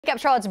Wake Up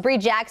Charlotte's Bree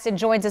Jackson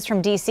joins us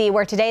from D.C.,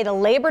 where today the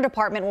Labor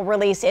Department will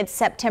release its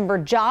September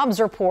jobs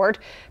report.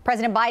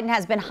 President Biden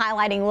has been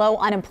highlighting low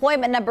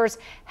unemployment numbers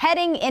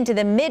heading into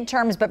the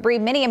midterms, but Bree,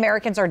 many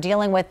Americans are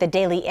dealing with the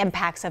daily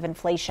impacts of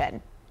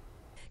inflation.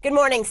 Good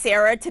morning,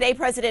 Sarah. Today,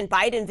 President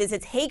Biden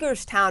visits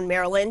Hagerstown,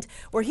 Maryland,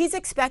 where he's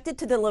expected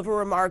to deliver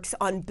remarks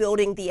on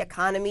building the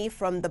economy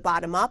from the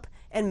bottom up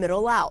and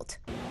middle out.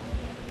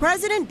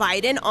 President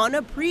Biden on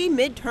a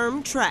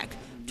pre-midterm trek,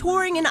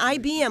 touring an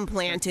IBM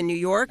plant in New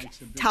York,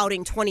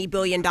 touting $20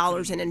 billion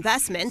in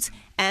investments,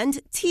 and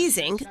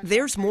teasing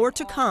there's more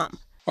to come.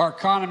 Our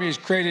economy has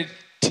created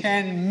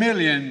 10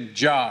 million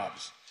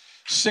jobs,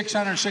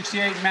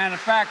 668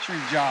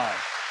 manufacturing jobs.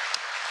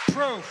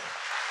 Proof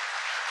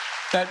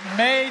that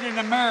made in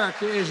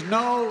America is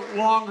no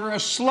longer a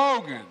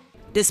slogan.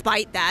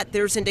 Despite that,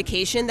 there's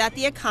indication that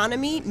the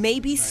economy may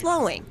be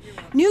slowing.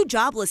 New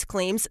jobless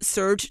claims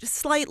surged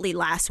slightly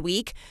last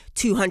week.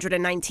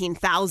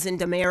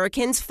 219,000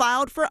 Americans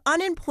filed for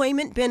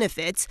unemployment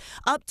benefits,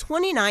 up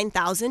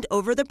 29,000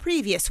 over the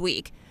previous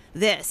week.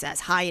 This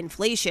as high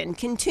inflation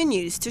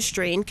continues to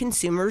strain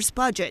consumers'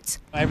 budgets.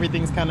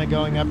 Everything's kind of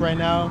going up right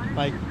now,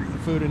 like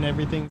food and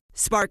everything.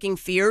 Sparking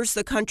fears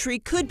the country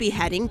could be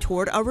heading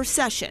toward a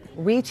recession.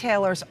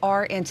 Retailers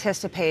are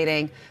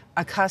anticipating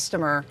a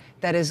customer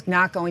that is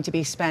not going to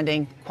be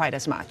spending quite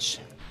as much.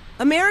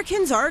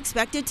 Americans are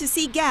expected to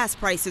see gas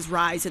prices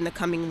rise in the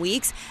coming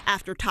weeks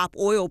after top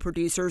oil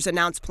producers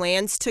announce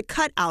plans to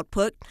cut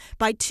output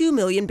by 2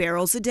 million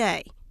barrels a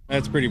day.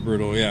 That's pretty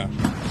brutal, yeah.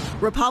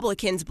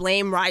 Republicans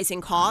blame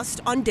rising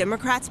costs on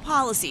Democrats'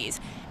 policies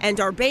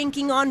and are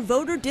banking on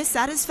voter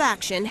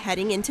dissatisfaction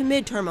heading into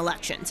midterm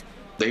elections.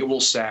 They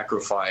will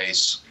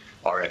sacrifice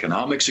our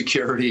economic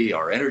security,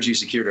 our energy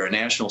security, our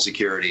national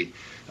security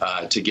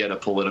to get a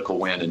political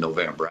win in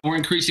November. We're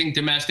increasing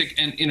domestic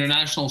and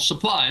international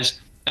supplies.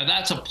 Now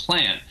that's a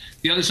plan.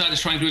 The other side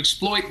is trying to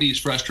exploit these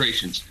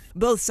frustrations.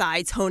 Both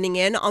sides honing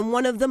in on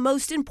one of the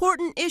most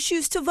important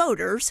issues to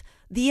voters,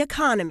 the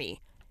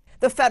economy.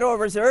 The Federal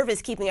Reserve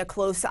is keeping a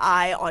close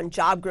eye on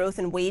job growth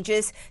and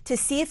wages to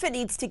see if it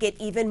needs to get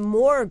even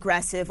more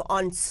aggressive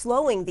on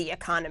slowing the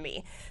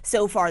economy.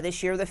 So far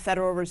this year, the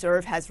Federal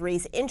Reserve has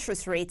raised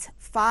interest rates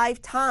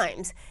 5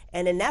 times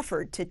in an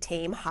effort to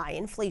tame high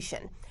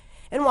inflation.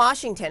 In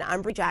Washington,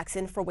 I'm Bree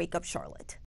Jackson for Wake Up Charlotte.